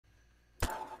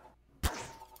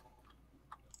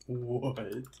What?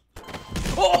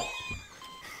 Oh!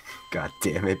 God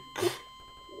damn it.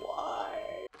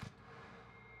 Why?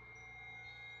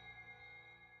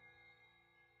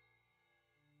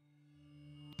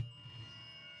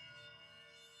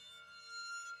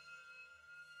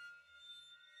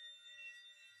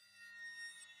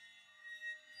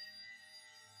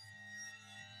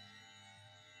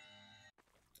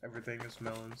 Everything is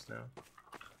melons now.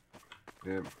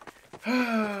 Yep.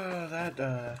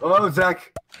 Oh,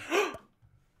 Zach!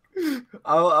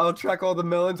 I'll track all the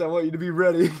melons. I want you to be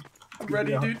ready. I'm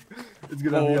ready, dude. It's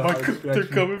gonna be a my hard god, they're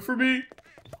distraction. coming for me.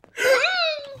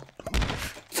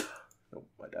 Oh,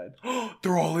 I died.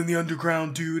 They're all in the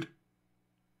underground, dude.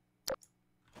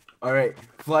 Alright,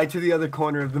 fly to the other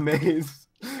corner of the maze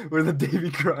where the Davy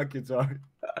Crockett's are.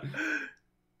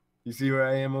 You see where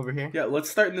I am over here? Yeah, let's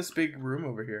start in this big room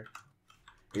over here.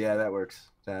 Yeah, that works.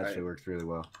 That actually works really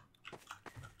well.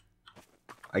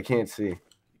 I can't see.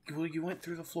 Well, you went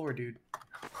through the floor, dude.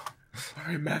 All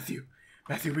right, Matthew,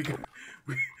 we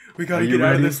gotta get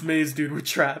out of this maze, dude. We're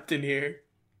trapped in here.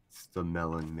 It's the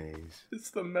melon maze. It's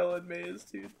the melon maze,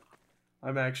 dude.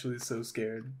 I'm actually so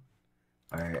scared.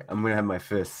 All right, I'm gonna have my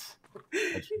fists.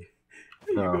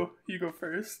 You go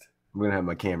first. I'm gonna have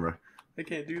my camera. I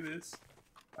can't do this.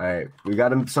 All right, we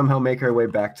gotta somehow make our way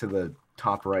back to the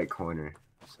top right corner.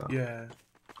 So. Yeah.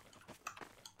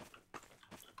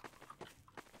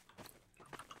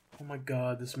 Oh my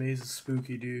god, this maze is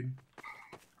spooky, dude.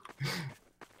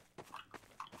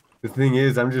 The thing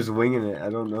is, I'm just winging it. I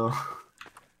don't know.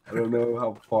 I don't know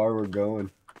how far we're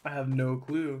going. I have no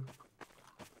clue.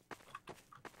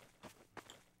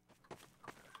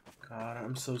 God,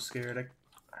 I'm so scared.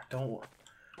 I don't want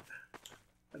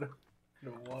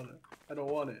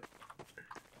it.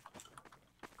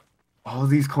 All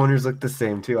these corners look the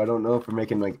same too. I don't know if we're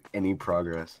making like any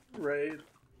progress. Right.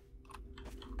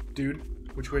 Dude,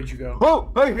 which way did you go?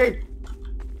 Oh, hey!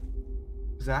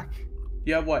 Zach?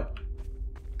 Yeah, what?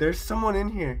 There's someone in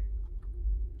here.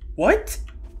 What?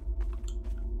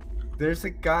 There's a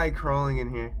guy crawling in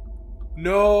here.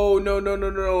 No,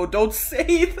 don't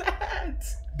say that!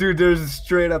 Dude, there's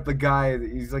straight up a guy.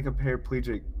 He's like a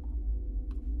paraplegic.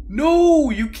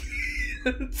 No, you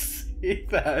can't say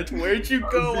that. Where'd you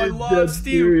go? I lost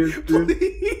you. Please.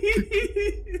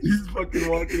 He's fucking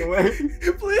walking away.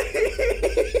 Please.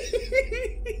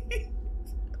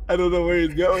 I don't know where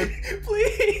he's going.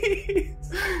 Please.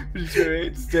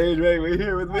 Straight, stay right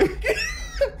here with me.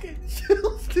 Okay,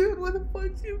 chills, dude. Where the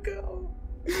fuck you go?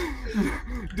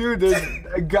 Dude, there's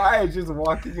a guy just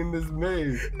walking in this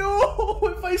maze. No,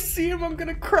 if I see him, I'm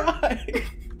gonna cry.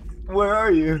 Where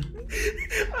are you?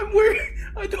 I'm where?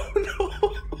 I don't know.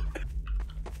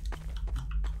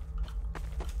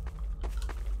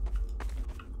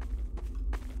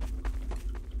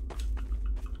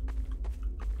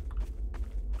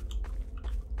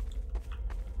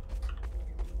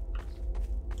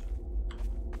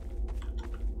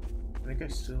 I think I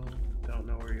still don't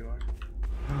know where you are.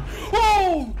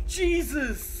 Oh,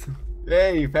 Jesus!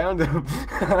 Hey, you found him.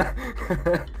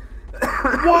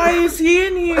 Why is he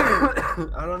in here?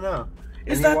 I don't know.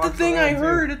 Is that the thing I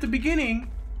heard at the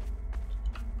beginning?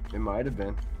 It might have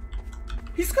been.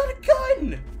 He's got a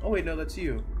gun! Oh wait, no, that's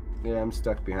you. Yeah, I'm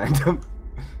stuck behind him.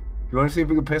 You want to see if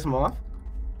we can piss him off?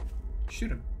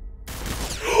 Shoot him.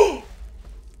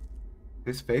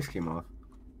 His face came off.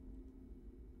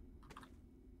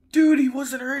 Dude, he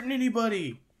wasn't hurting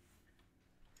anybody.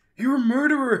 You're a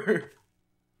murderer.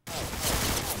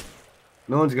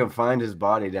 No one's gonna find his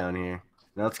body down here.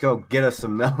 Now let's go get us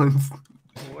some melons.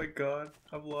 Oh my god,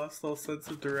 I've lost all sense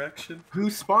of direction. Who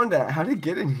spawned that? How did it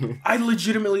get in here? I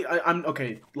legitimately, I'm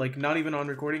okay, like not even on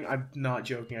recording, I'm not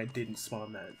joking, I didn't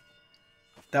spawn that.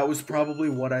 That was probably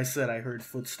what I said I heard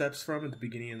footsteps from at the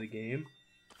beginning of the game.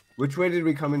 Which way did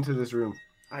we come into this room?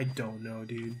 I don't know,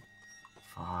 dude.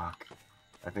 Fuck.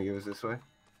 I think it was this way.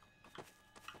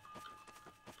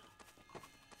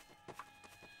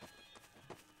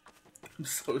 I'm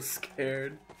so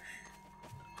scared.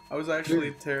 I was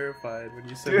actually terrified when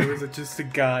you said there was just a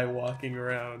guy walking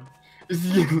around.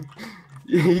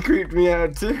 He creeped me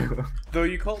out too. Though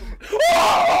you called him.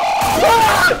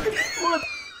 What?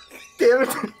 Damn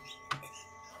it.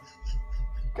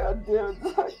 God damn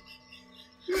it.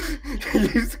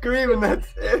 You scream and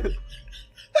that's it.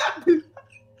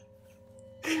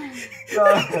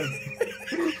 God.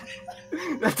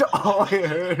 That's all I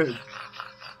heard.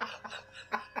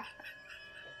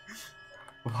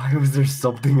 Why was there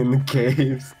something in the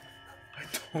caves? I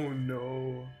don't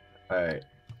know. Alright.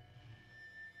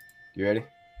 You ready?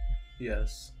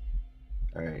 Yes.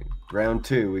 Alright. Round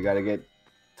 2. We gotta get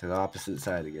To the opposite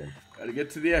side again. Gotta get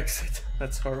to the exit.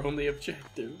 That's our only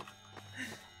objective.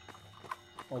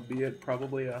 Albeit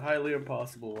probably a highly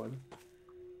impossible one.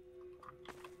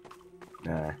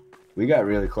 Nah. We got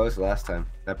really close last time.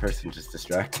 That person just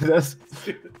distracted us.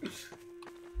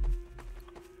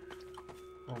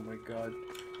 Oh my god.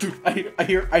 Dude,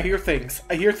 I hear things.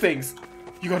 I hear things.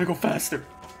 You gotta go faster.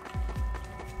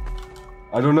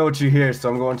 I don't know what you hear, so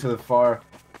I'm going to the far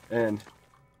end.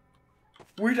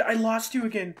 Where did I lost you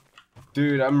again?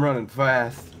 Dude, I'm running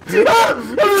fast. Dude, a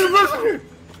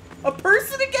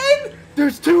person again?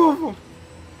 There's two of them.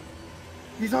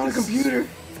 He's on a computer.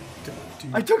 Dude,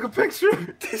 I took a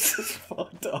picture. this is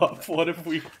fucked up. What if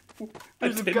we...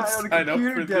 There's a guy on a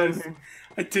computer down here.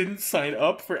 I didn't sign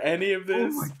up for any of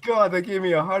this. Oh my god, that gave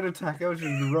me a heart attack. I was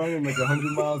just running like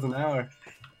 100 miles an hour.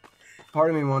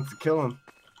 Part of me wants to kill him.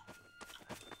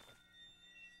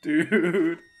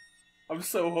 Dude, I'm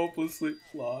so hopelessly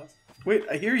lost. Wait,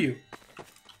 I hear you.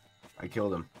 I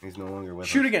killed him. He's no longer with us.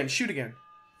 Shoot again, shoot again.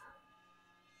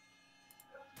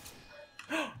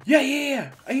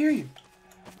 Yeah. I hear you.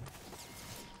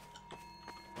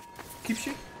 Keep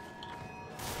shooting.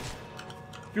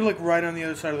 You're like right on the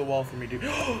other side of the wall from me, dude.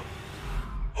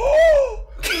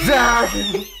 Zach!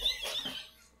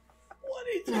 What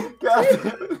did you God,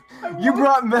 you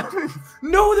brought melons.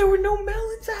 No, there were no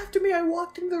melons after me. I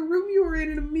walked in the room you were in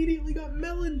and immediately got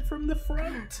melon from the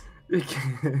front.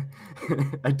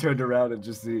 I turned around and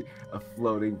just see a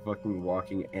floating fucking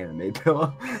walking anime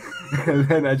pillow. And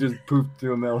then I just pooped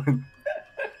through a melon.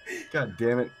 God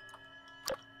damn it.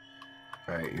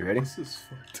 Alright, you ready? This is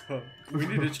fucked up. We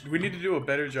need to do a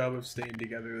better job of staying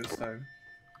together this time.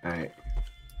 Alright.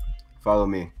 Follow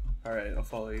me. Alright, I'll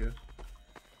follow you.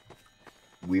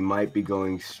 We might be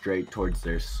going straight towards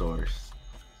their source.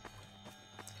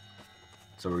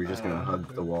 So we're just gonna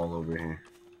hug the wall over here.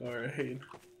 Alright.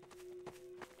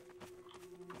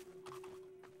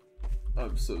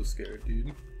 I'm so scared,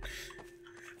 dude.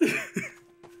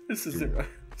 This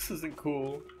isn't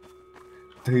cool.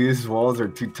 These walls are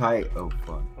too tight. Oh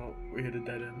fuck. Oh, we hit a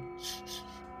dead end.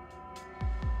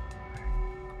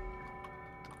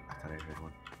 I thought I heard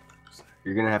one.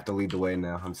 You're gonna have to lead the way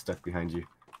now. I'm stuck behind you.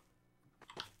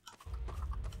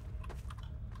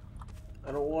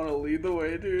 I don't want to lead the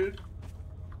way, dude.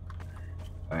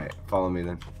 Alright, follow me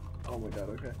then. Oh my god,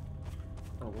 okay.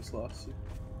 I almost lost you.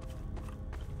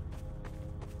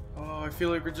 Oh, I feel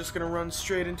like we're just gonna run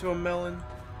straight into a melon.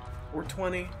 Or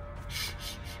 20.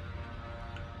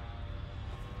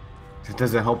 It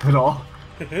doesn't help at all.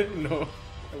 No,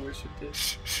 I wish it did.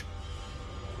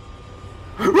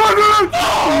 Run!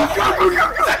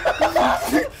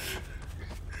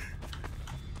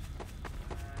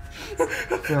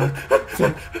 Go!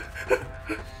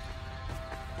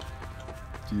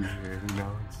 Do you hear the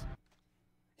melons?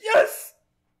 Yes!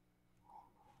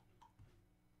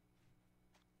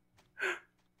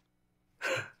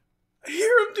 I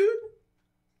hear him, dude.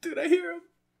 Dude, I hear him.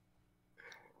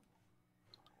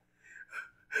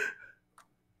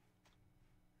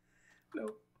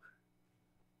 No.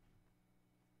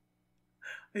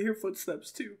 I hear footsteps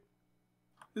too.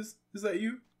 Is that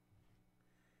you?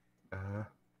 I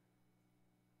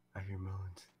hear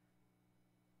melons.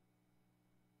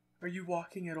 Are you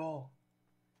walking at all?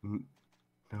 No.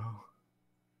 Oh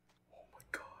my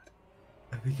god.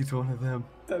 I think it's one of them.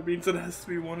 That means it has to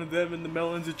be one of them and the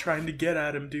melons are trying to get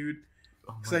at him, dude.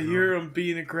 Oh Because I hear him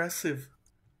being aggressive.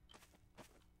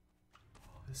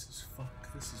 Oh, this is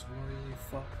fucked. This is really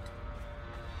fucked.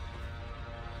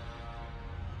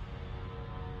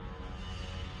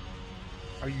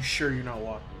 Are you sure you're not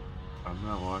walking? I'm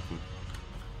not walking.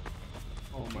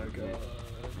 Oh my god.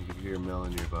 I can hear a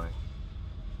melon nearby.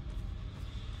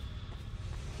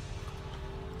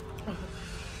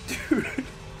 Dude,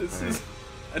 this is...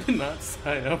 I did not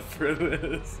sign up for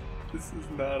this. This is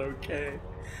not okay.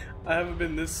 I haven't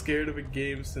been this scared of a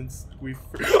game since we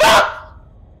first...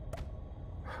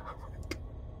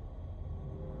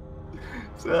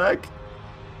 Zach?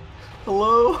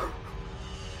 Hello?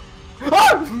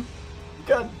 Ah!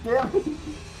 God damn it.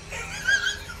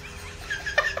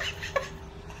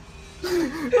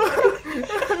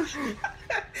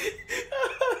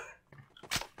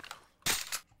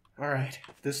 Alright,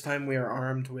 this time we are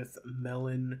armed with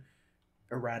melon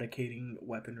eradicating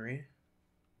weaponry.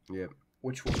 Yep.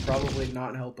 Which will probably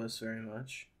not help us very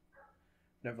much.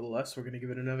 Nevertheless, we're gonna give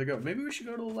it another go. Maybe we should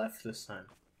go to the left this time.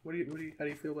 How do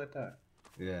you feel about that?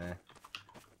 Yeah.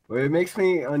 What makes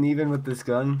me uneven with this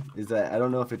gun is that I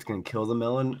don't know if it's gonna kill the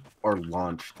melon or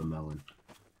launch the melon.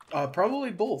 Probably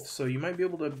both, so you might be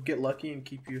able to get lucky and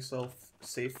keep yourself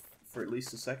safe for at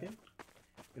least a second.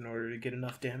 in order to get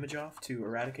enough damage off to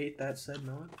eradicate that said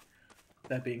melon.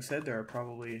 That being said, there are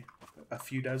probably a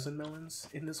few dozen melons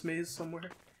in this maze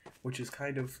somewhere, which is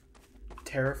kind of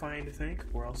terrifying to think.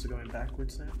 We're also going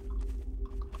backwards now.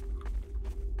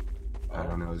 I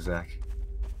don't know, Zach.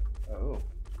 Oh,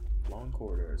 long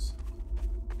corridors.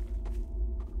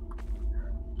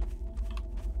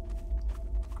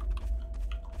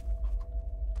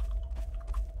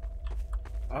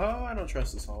 Oh, I don't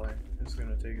trust this hallway. It's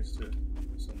gonna take us to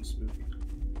something spooky.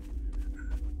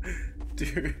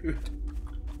 Dude.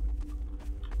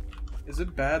 Is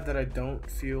it bad that I don't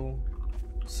feel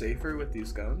safer with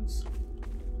these guns?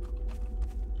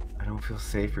 I don't feel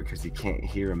safer because you can't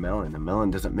hear a melon. A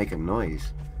melon doesn't make a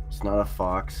noise. It's not a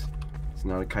fox. It's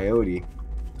not a coyote.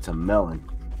 It's a melon.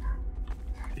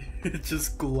 It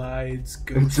just glides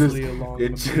ghostly along the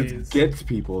maze. It just gets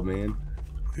people, man.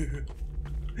 Oh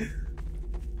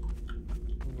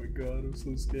my god, I'm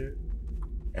so scared.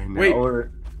 And now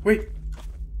Wait!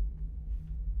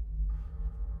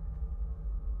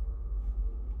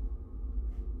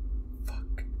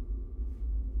 Fuck.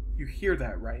 You hear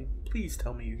that, right? Please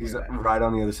tell me you hear that. He's right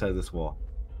on the other side of this wall.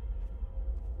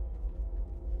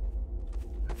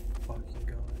 Fucking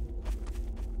god.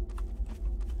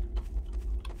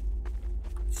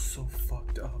 So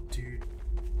fucked up, dude.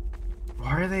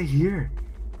 Why are they here?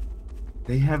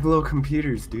 They have little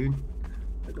computers, dude.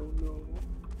 I don't know.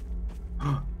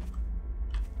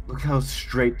 Look how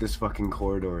straight this fucking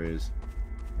corridor is.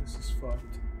 This is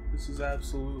fucked. This is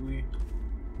absolutely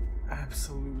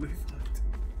fucked.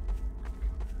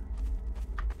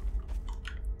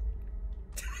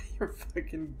 Your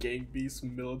fucking gang beast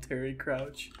military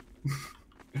crouch.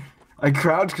 I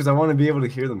crouch because I want to be able to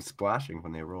hear them splashing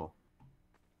when they roll.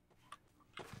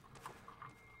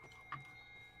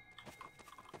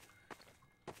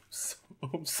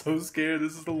 I'm so scared.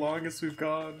 This is the longest we've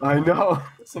gone. I know.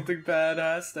 Something bad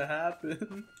has to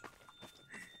happen.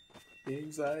 The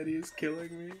anxiety is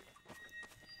killing me.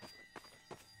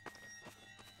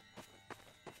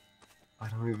 I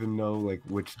don't even know like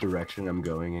which direction I'm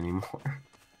going anymore.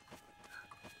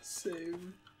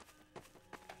 Same.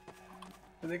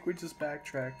 I think we just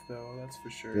backtracked though, that's for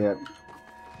sure. Yep.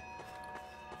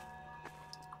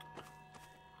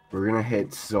 We're gonna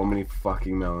hit so many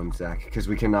fucking melons, Zach, because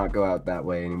we cannot go out that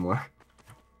way anymore.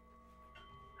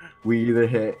 We either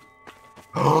hit...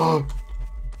 Oh!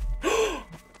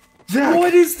 Zach!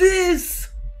 What is this?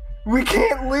 We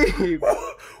can't leave!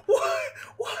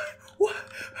 What?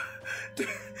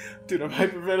 Dude, I'm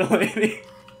hyperventilating.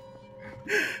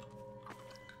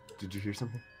 Did you hear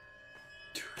something?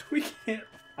 Dude, we can't.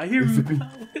 I hear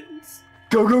melons.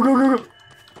 Go, go, go, go, go!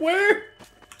 Where?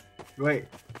 Wait.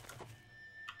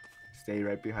 Stay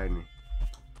right behind me.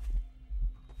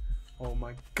 Oh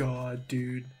my god,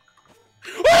 dude.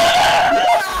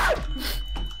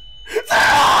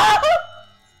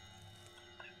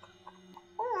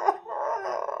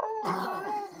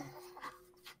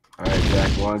 Alright,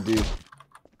 Jack, wanna do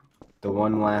the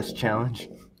one last challenge?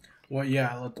 What?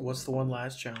 Yeah, what's the one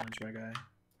last challenge, my guy?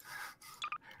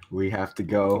 We have to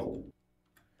go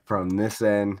from this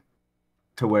end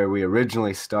to where we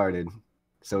originally started.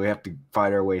 So we have to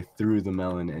fight our way through the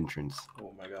melon entrance.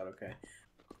 Oh my god, okay.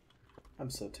 I'm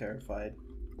so terrified.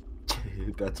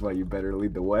 That's why you better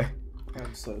lead the way.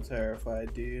 I'm so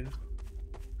terrified, dude.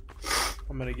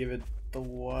 I'm gonna give it the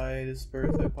widest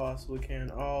berth I possibly can.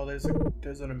 Oh, there's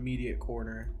an immediate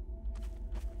corner.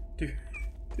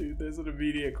 Dude, there's an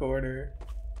immediate corner.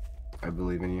 I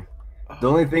believe in you. The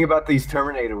only thing about these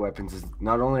Terminator weapons is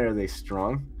not only are they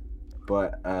strong,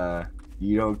 but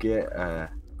you don't get a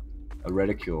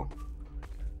reticule.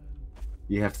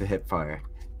 You have to hip fire.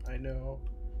 I know.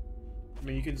 I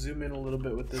mean, you can zoom in a little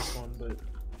bit with this one, but...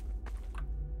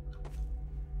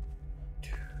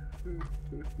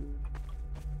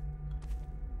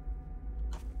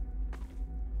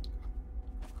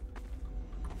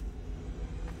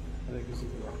 I think this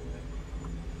is the wrong way.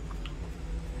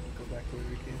 Go back to where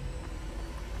we came.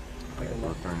 Like a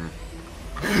left turner.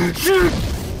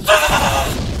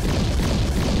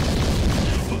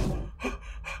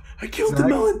 I killed the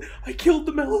melon! I killed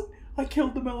the melon! I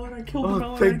killed the melon! I killed the melon!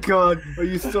 Oh, thank God! Are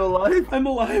you still alive? I'm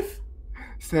alive!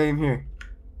 Same here.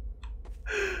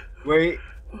 Wait.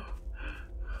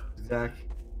 Zach.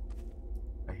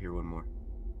 I hear one more.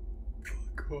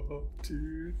 Fuck off,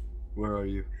 dude. Where are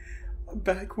you? I'm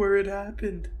back where it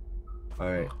happened.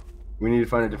 Alright. We need to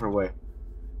find a different way.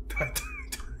 I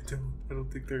don't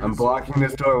think there is. I'm blocking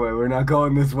this doorway. We're not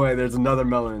going this way. There's another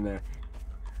melon in there.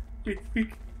 We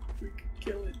can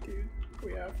kill it, dude.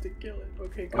 We have to kill it.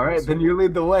 Okay, come Alright, this then way. you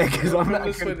lead the way, because I'm Come not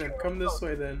this way gonna then. Come this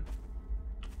way then.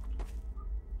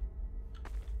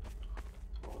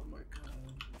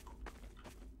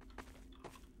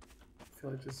 feel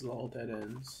like this is all dead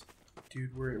ends.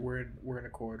 Dude, we're in a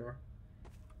corridor.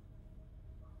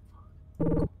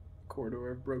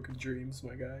 Corridor of broken dreams,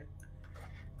 my guy.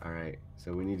 Alright,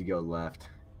 so we need to go left.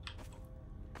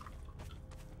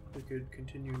 We could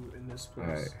continue in this place.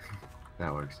 Alright,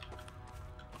 that works.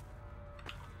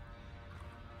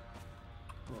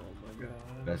 Oh my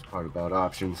god. Best part about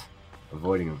options,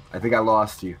 avoiding them. I think I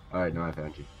lost you. Alright, no, I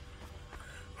found you.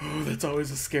 Oh, that's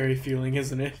always a scary feeling,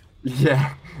 isn't it?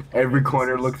 Yeah, every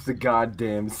corner looks the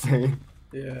goddamn same.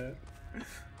 Yeah.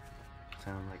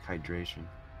 Sound like hydration.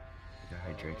 Like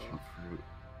a hydration fruit.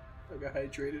 Like a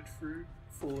hydrated fruit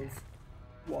full of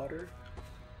water.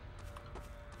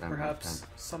 Perhaps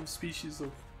some species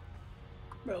of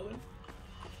melon.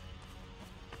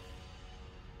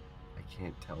 I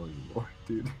can't tell anymore,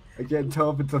 dude. I can't tell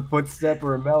if it's a footstep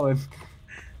or a melon.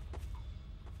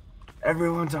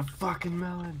 Everyone's a fucking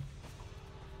melon.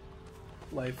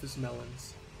 Life is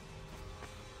melons.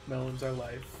 Melons are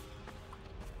life.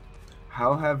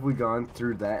 How have we gone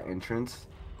through that entrance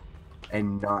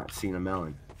and not seen a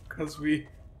melon? Because we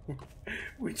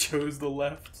chose the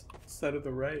left instead of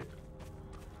the right.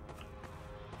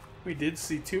 We did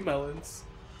see 2 melons.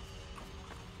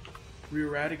 We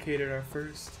eradicated our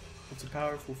first. It's a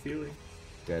powerful feeling.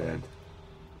 Dead end.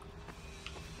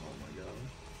 Oh my god.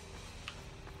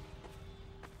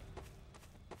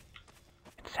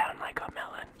 It sounded like a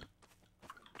melon.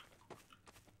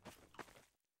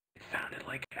 It sounded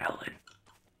like Ellen.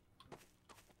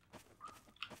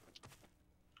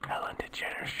 Ellen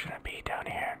DeGeneres shouldn't be down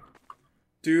here.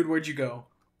 Dude, where'd you go?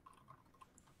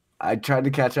 I tried to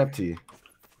catch up to you.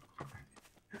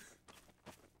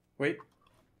 Wait.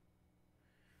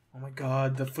 Oh my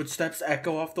god, the footsteps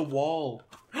echo off the wall.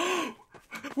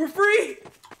 We're free!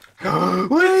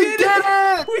 We did it!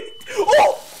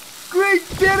 Oh! We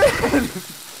did it!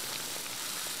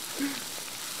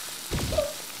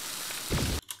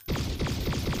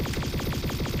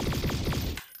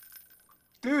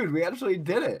 Dude, we actually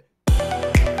did it.